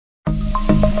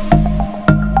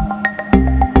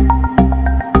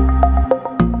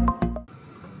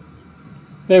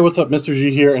Hey, what's up? Mr.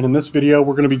 G here, and in this video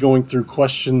we're going to be going through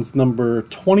questions number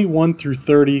 21 through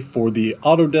 30 for the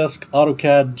Autodesk,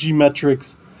 Autocad,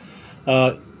 Gmetrix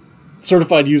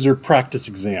Certified User Practice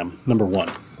Exam, number 1.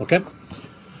 Okay?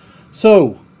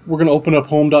 So, we're going to open up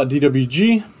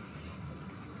home.dwg,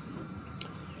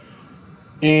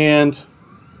 and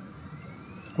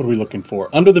what are we looking for?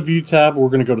 Under the View tab, we're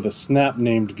going to go to the Snap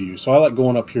Named View. So I like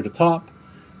going up here to top,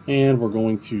 and we're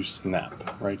going to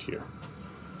Snap right here.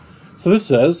 So this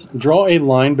says, draw a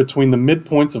line between the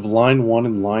midpoints of line 1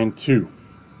 and line 2. So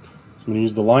I'm going to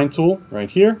use the line tool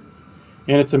right here.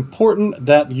 And it's important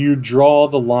that you draw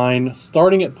the line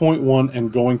starting at point 1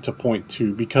 and going to point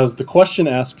 2, because the question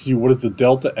asks you what is the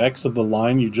delta x of the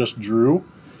line you just drew.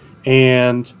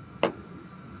 And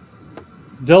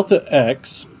delta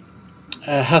x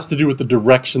has to do with the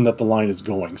direction that the line is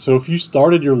going. So if you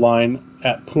started your line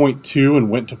at point 2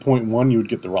 and went to point 1, you would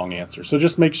get the wrong answer. So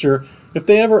just make sure, if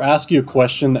they ever ask you a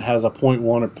question that has a point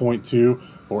 1 or point 2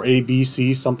 or A, B,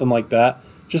 C, something like that,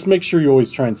 just make sure you always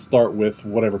try and start with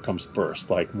whatever comes first,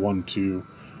 like 1, 2,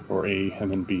 or A, and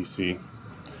then B, C.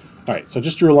 Alright, so I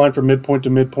just drew a line from midpoint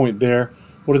to midpoint there.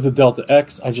 What is the delta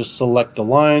x? I just select the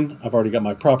line. I've already got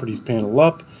my properties panel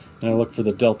up, and I look for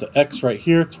the delta x right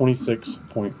here,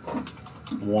 26.11.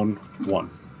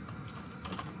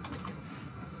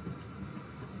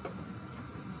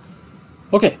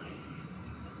 Okay,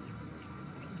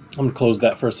 I'm going to close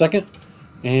that for a second,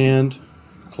 and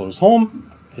close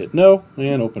home, hit no,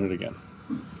 and open it again.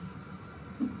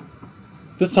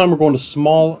 This time we're going to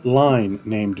Small Line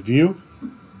Named View,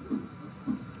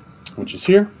 which is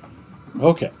here.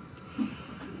 Okay,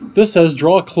 this says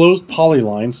draw a closed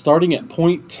polyline starting at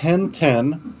point 10,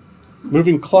 10,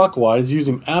 moving clockwise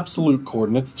using absolute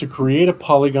coordinates to create a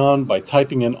polygon by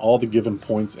typing in all the given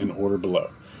points in order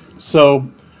below. So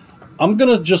I'm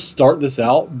going to just start this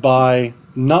out by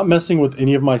not messing with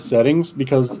any of my settings,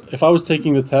 because if I was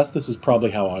taking the test, this is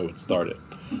probably how I would start it.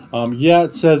 Yeah,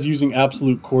 it says using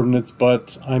absolute coordinates,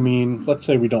 but I mean, let's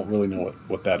say we don't really know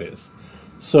what that is.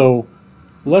 So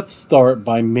let's start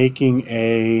by making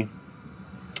it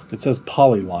says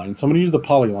polyline. So I'm going to use the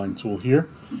polyline tool here.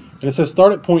 And it says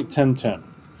start at point 10, 10.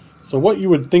 So what you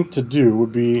would think to do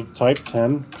would be type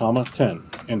 10, 10,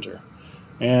 enter.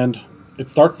 And it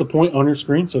starts the point on your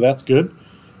screen, so that's good.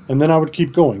 And then I would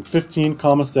keep going. 15,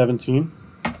 17,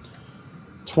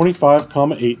 25,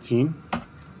 18,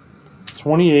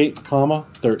 28,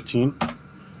 13.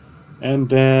 And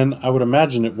then I would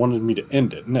imagine it wanted me to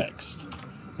end it next.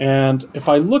 And if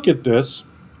I look at this,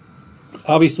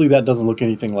 obviously that doesn't look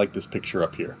anything like this picture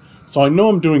up here. So I know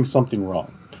I'm doing something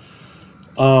wrong.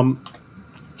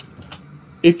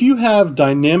 If you have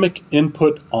dynamic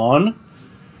input on,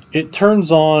 it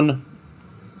turns on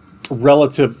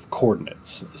relative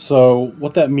coordinates. So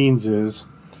what that means is,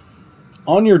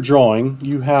 on your drawing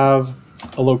you have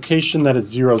a location that is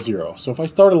 0, 0. So if I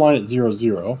start a line at 0,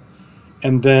 0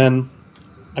 and then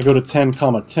I go to 10,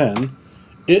 10,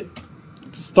 it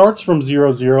starts from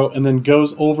 0, 0 and then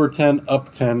goes over 10,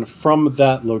 up 10 from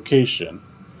that location.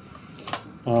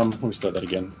 Let me start that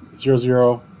again. 0,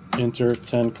 0, enter,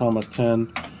 10,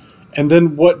 10. And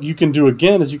then what you can do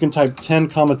again is you can type 10,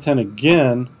 10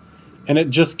 again, and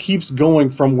it just keeps going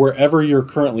from wherever you're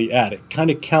currently at. It kind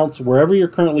of counts wherever you're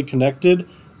currently connected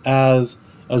as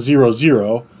a 0,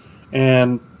 0,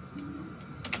 and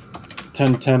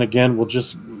 10, 10 again will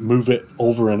just move it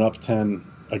over and up 10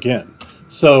 again.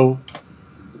 So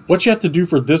what you have to do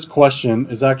for this question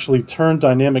is actually turn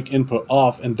dynamic input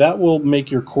off, and that will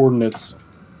make your coordinates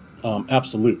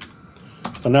absolute.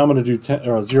 So now I'm going to do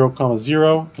 0,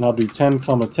 0, and I'll do 10,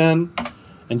 10.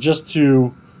 And just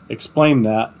to explain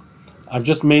that, I've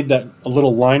just made that a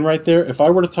little line right there. If I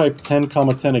were to type 10,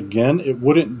 10 again, it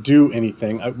wouldn't do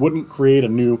anything. I wouldn't create a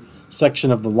new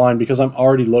section of the line because I'm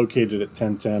already located at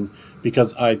 10, 10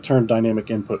 because I turned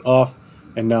dynamic input off,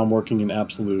 and now I'm working in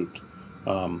absolute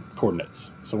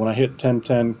coordinates. So when I hit 10,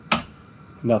 10,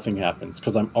 nothing happens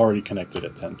because I'm already connected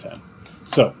at 10, 10.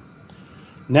 So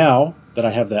now that I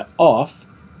have that off,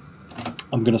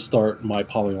 I'm going to start my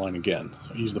polyline again.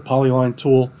 So I use the polyline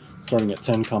tool starting at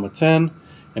 10, 10.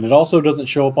 And it also doesn't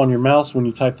show up on your mouse when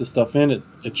you type this stuff in.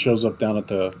 It shows up down at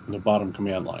the bottom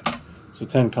command line. So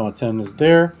 10, 10 is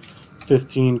there.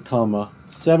 15,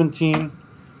 17.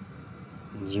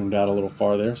 I'm zoomed out a little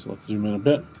far there, so let's zoom in a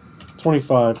bit.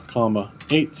 25,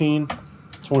 18.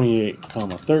 28,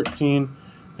 13.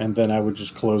 And then I would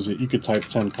just close it. You could type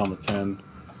 10, 10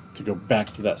 to go back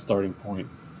to that starting point.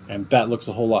 And that looks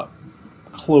a whole lot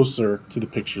closer to the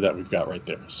picture that we've got right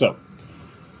there. So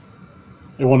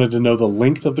I wanted to know the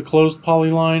length of the closed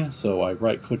polyline, so I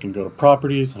right click and go to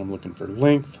properties, and I'm looking for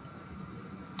length.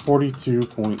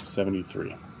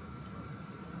 42.73.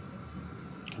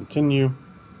 Continue.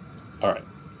 All right.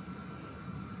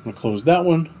 I'm going to close that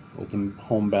one, open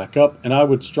home back up, and I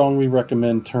would strongly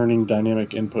recommend turning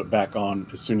dynamic input back on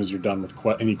as soon as you're done with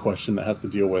any question that has to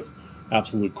deal with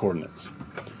absolute coordinates.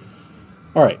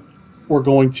 All right. We're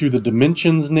going to the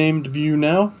dimensions named view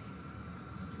now.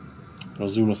 I'll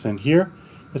zoom us in here.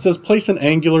 It says place an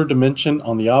angular dimension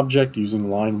on the object using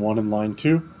line 1 and line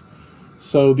 2.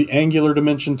 So the angular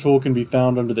dimension tool can be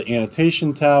found under the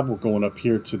annotation tab. We're going up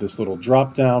here to this little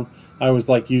drop down. I always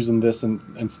like using this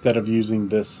instead of using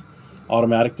this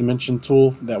automatic dimension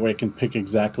tool. That way I can pick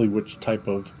exactly which type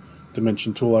of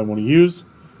dimension tool I want to use.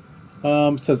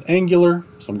 It says angular,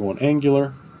 so I'm going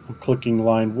angular. I'm clicking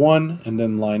line 1 and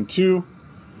then line 2.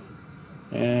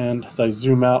 And as I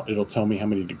zoom out, it'll tell me how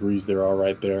many degrees there are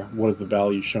right there. What is the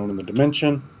value shown in the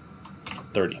dimension?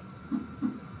 30.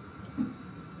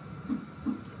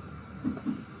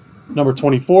 Number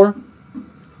 24,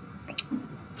 we're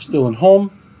still in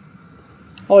home.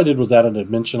 All I did was add a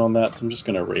dimension on that, so I'm just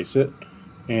going to erase it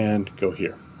and go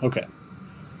here. Okay.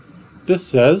 This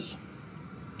says,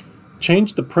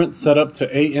 change the print setup to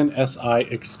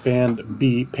ANSI expand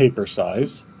B paper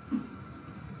size.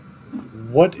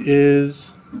 What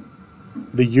is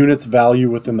the units value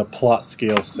within the plot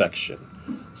scale section?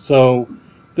 So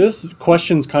this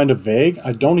question's kind of vague.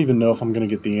 I don't even know if I'm going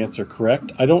to get the answer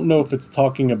correct. I don't know if it's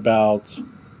talking about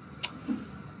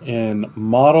in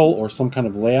model or some kind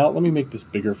of layout. Let me make this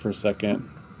bigger for a second.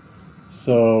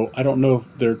 So I don't know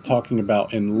if they're talking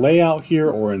about in layout here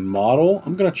or in model.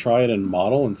 I'm going to try it in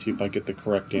model and see if I get the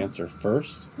correct answer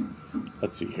first.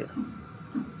 Let's see here.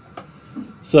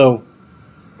 So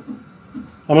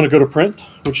I'm going to go to print,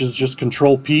 which is just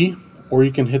Control P, or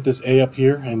you can hit this A up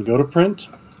here and go to print.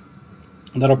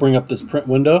 And that'll bring up this print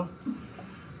window.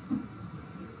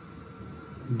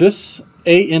 This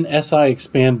ANSI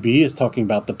expand B is talking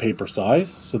about the paper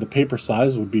size. So the paper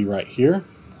size would be right here.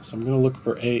 So I'm going to look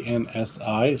for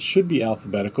ANSI. It should be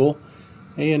alphabetical.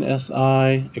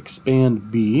 ANSI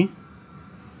expand B,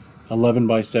 11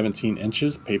 by 17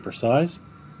 inches, paper size.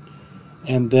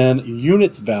 And then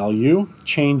units value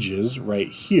changes right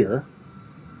here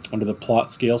under the plot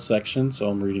scale section. So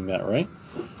I'm reading that right.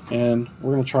 And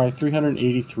we're going to try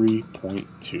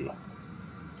 383.2.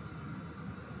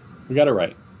 We got it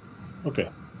right. Okay,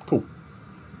 cool.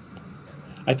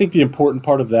 I think the important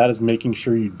part of that is making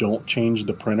sure you don't change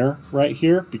the printer right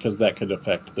here, because that could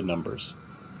affect the numbers.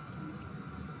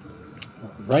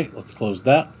 All right, let's close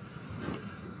that.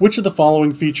 Which of the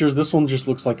following features, this one just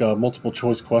looks like a multiple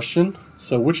choice question.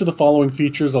 So which of the following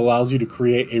features allows you to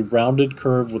create a rounded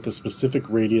curve with a specific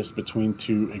radius between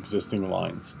two existing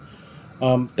lines?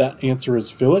 That answer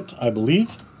is fillet, I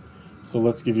believe. So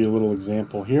let's give you a little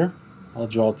example here. I'll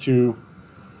draw two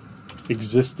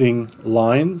existing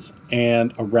lines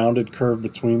and a rounded curve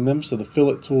between them. So the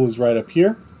fillet tool is right up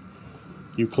here.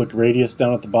 You click radius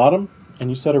down at the bottom and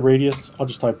you set a radius. I'll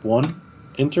just type 1,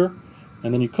 enter,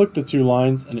 and then you click the two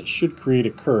lines and it should create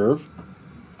a curve.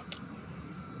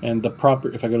 And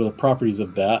if I go to the properties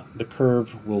of that, the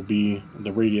curve will be,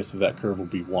 the radius of that curve will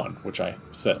be 1, which I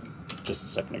set just a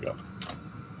second ago.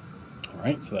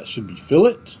 Alright, so that should be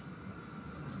fillet.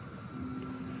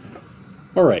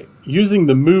 Alright, using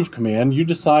the move command, you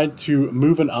decide to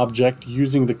move an object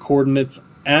using the coordinates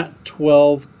at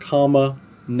 12,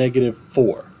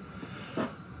 -4.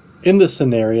 In this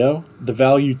scenario, the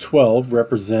value 12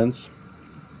 represents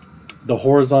the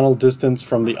horizontal distance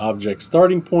from the object's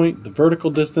starting point, the vertical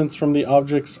distance from the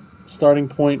object's starting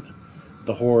point,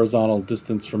 the horizontal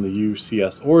distance from the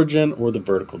UCS origin, or the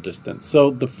vertical distance.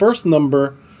 So the first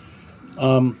number,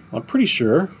 I'm pretty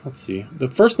sure, let's see, the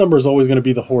first number is always going to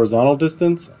be the horizontal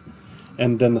distance,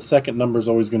 and then the second number is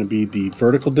always going to be the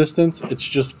vertical distance. It's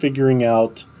just figuring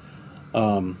out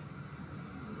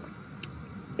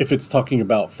if it's talking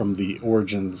about from the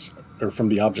origins, or from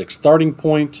the object's starting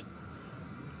point,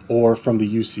 or from the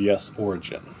UCS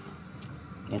origin.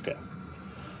 Okay,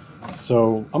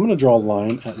 so I'm going to draw a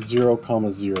line at 0,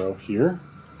 0 here.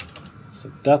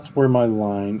 So that's where my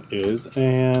line is,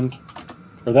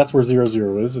 or that's where 0,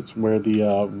 0 is. It's where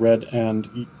the red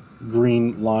and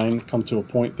green line come to a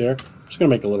point there. I'm just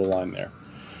going to make a little line there.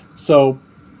 So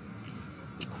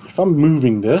if I'm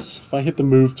moving this, if I hit the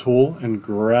move tool and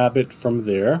grab it from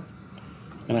there,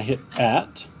 and I hit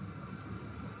at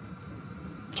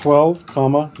 12,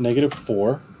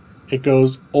 -4, it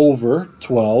goes over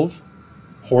 12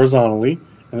 horizontally,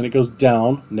 and then it goes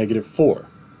down -4.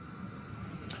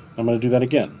 I'm going to do that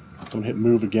again. So I'm going to hit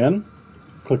move again,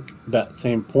 click that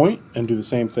same point, and do the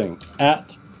same thing.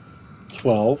 At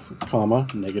 12,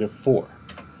 -4.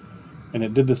 And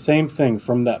it did the same thing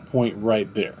from that point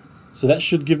right there. So that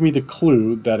should give me the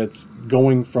clue that it's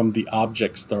going from the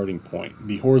object starting point,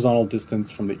 the horizontal distance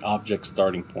from the object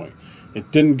starting point. It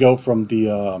didn't go from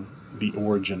the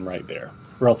origin right there,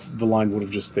 or else the line would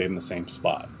have just stayed in the same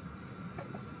spot.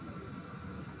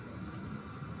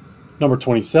 Number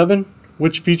 27,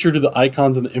 which feature do the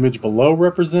icons in the image below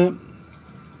represent?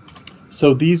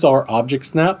 So these are object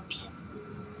snaps,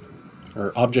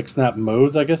 or object snap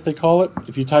modes, I guess they call it,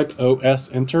 if you type OS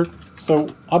enter. So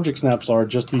object snaps are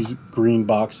just these green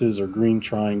boxes or green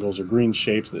triangles or green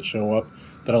shapes that show up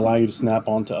that allow you to snap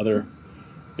onto other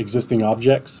existing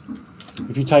objects.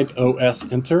 If you type OS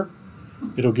enter,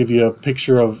 it'll give you a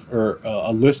picture of, or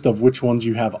a list of which ones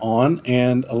you have on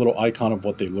and a little icon of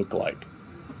what they look like.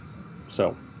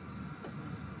 So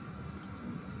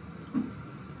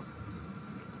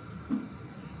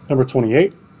number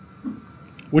 28,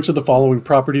 which of the following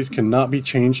properties cannot be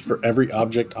changed for every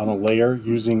object on a layer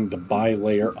using the by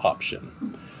layer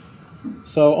option?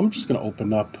 So I'm just going to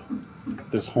open up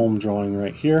this home drawing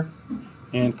right here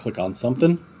and click on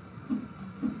something.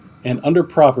 And under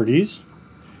properties,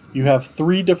 you have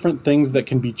 3 different things that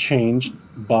can be changed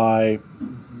by,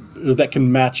 that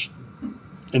can match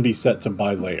and be set to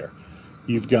by layer.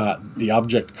 You've got the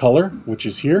object color, which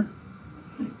is here.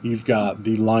 You've got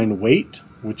the line weight,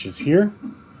 which is here.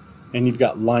 And you've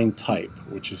got line type,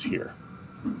 which is here.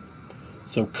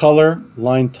 So color,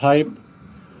 line type,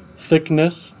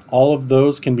 thickness, all of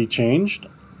those can be changed.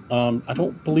 I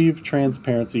don't believe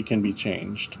transparency can be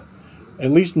changed,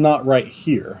 at least not right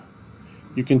here.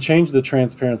 You can change the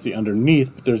transparency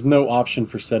underneath, but there's no option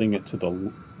for setting it to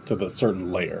the certain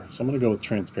layer. So I'm going to go with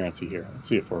transparency here. Let's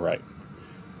see if we're right.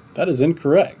 That is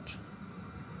incorrect.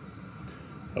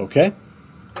 Okay.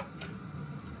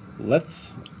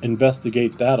 Let's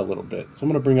investigate that a little bit. So I'm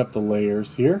going to bring up the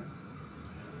layers here.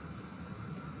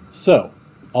 So,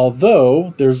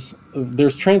 although there's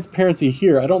transparency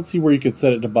here, I don't see where you could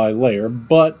set it to by layer,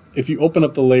 but if you open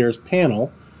up the layers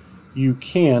panel, you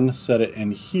can set it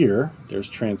in here. There's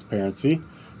transparency.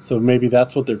 So maybe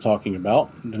that's what they're talking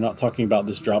about. They're not talking about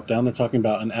this drop down, they're talking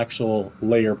about an actual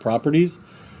layer properties.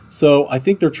 So I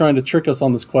think they're trying to trick us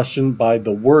on this question by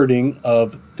the wording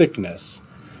of thickness.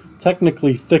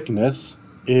 Technically, thickness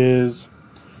is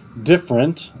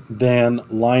different than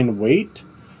line weight.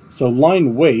 So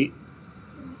line weight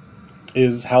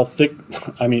is how thick,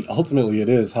 I mean, ultimately it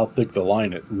is how thick the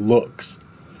line it looks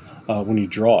when you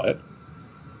draw it.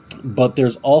 But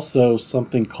there's also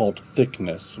something called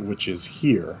thickness, which is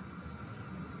here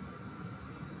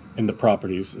in the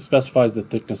properties. It specifies the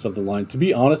thickness of the line. To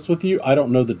be honest with you, I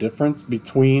don't know the difference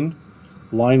between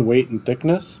line weight and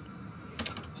thickness.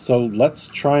 So let's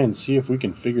try and see if we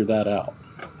can figure that out.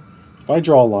 If I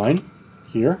draw a line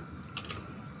here,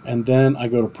 and then I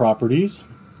go to properties,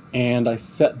 and I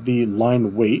set the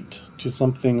line weight to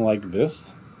something like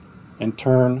this, and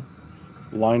turn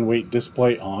line weight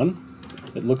display on,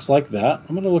 it looks like that.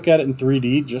 I'm going to look at it in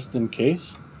 3D just in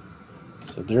case.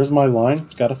 So there's my line.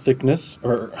 It's got a thickness,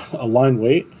 or a line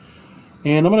weight.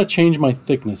 And I'm going to change my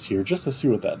thickness here just to see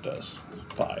what that does.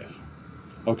 5.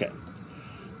 Okay.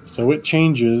 So it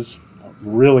changes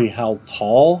really how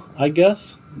tall, I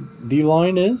guess, the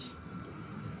line is.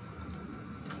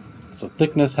 So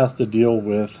thickness has to deal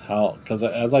with how, because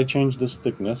as I change this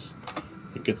thickness,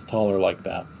 it gets taller like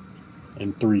that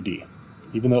in 3D,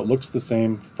 even though it looks the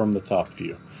same from the top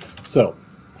view. So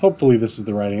hopefully this is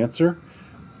the right answer.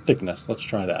 Thickness, let's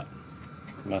try that.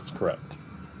 And that's correct.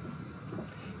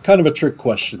 Kind of a trick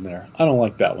question there. I don't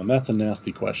like that one. That's a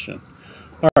nasty question.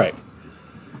 All right.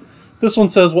 This one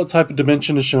says what type of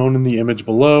dimension is shown in the image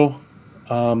below.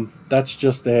 That's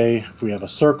just if we have a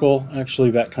circle,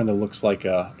 actually that kind of looks like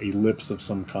a ellipse of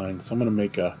some kind. So I'm going to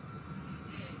make a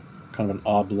kind of an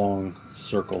oblong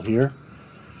circle here.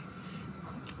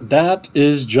 That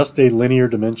is just a linear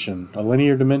dimension. A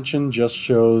linear dimension just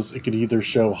shows, it could either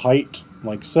show height,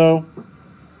 like so.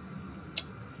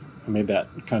 I made that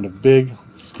kind of big.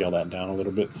 Let's scale that down a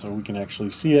little bit so we can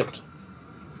actually see it.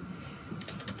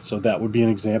 So that would be an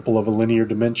example of a linear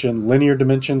dimension. Linear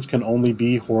dimensions can only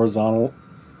be horizontal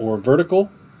or vertical.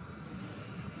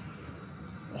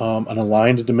 An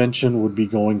aligned dimension would be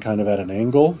going kind of at an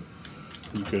angle.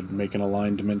 You could make an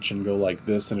aligned dimension go like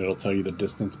this and it'll tell you the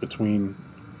distance between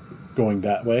going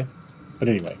that way. But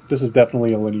anyway, this is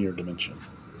definitely a linear dimension.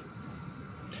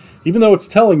 Even though it's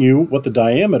telling you what the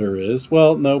diameter is,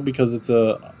 well, no, because it's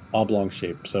a oblong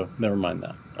shape, so never mind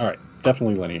that. All right,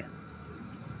 definitely linear.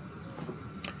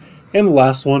 And the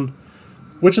last one,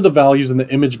 which of the values in the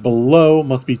image below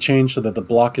must be changed so that the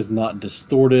block is not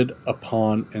distorted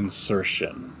upon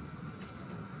insertion?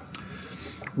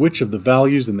 Which of the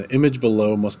values in the image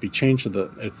below must be changed so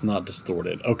that it's not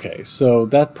distorted? Okay, so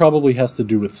that probably has to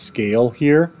do with scale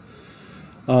here.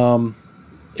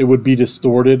 It would be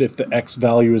distorted if the x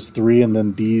value is 3 and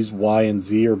then these y and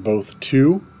z are both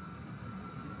 2.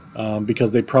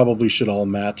 Because they probably should all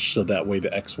match, so that way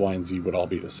the x, y, and z would all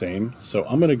be the same. So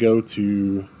I'm going to go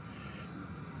to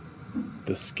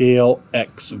the scale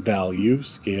x value,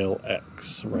 scale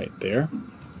x right there.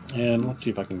 And let's see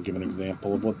if I can give an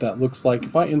example of what that looks like.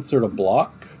 If I insert a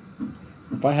block,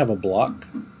 if I have a block,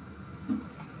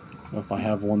 if I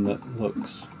have one that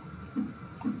looks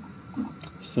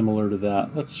similar to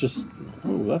that, let's just,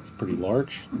 oh, that's pretty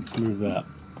large. Let's move that.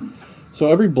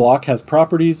 So every block has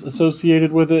properties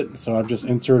associated with it. So I've just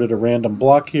inserted a random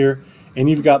block here, and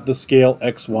you've got the scale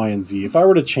x, y, and z. If I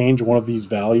were to change one of these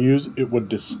values, it would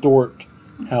distort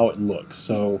how it looks.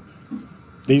 So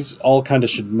these all kind of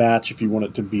should match if you want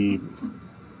it to be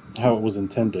how it was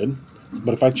intended.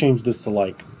 But if I change this to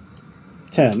like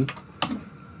 10,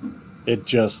 it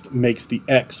just makes the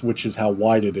x, which is how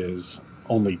wide it is,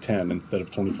 only 10 instead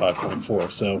of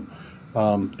 25.4. So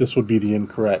this would be the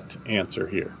incorrect answer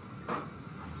here,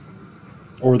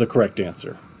 or the correct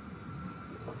answer.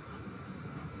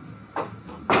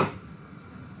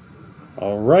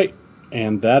 All right,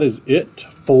 and that is it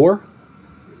for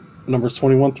numbers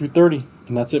 21 through 30,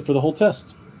 and that's it for the whole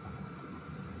test.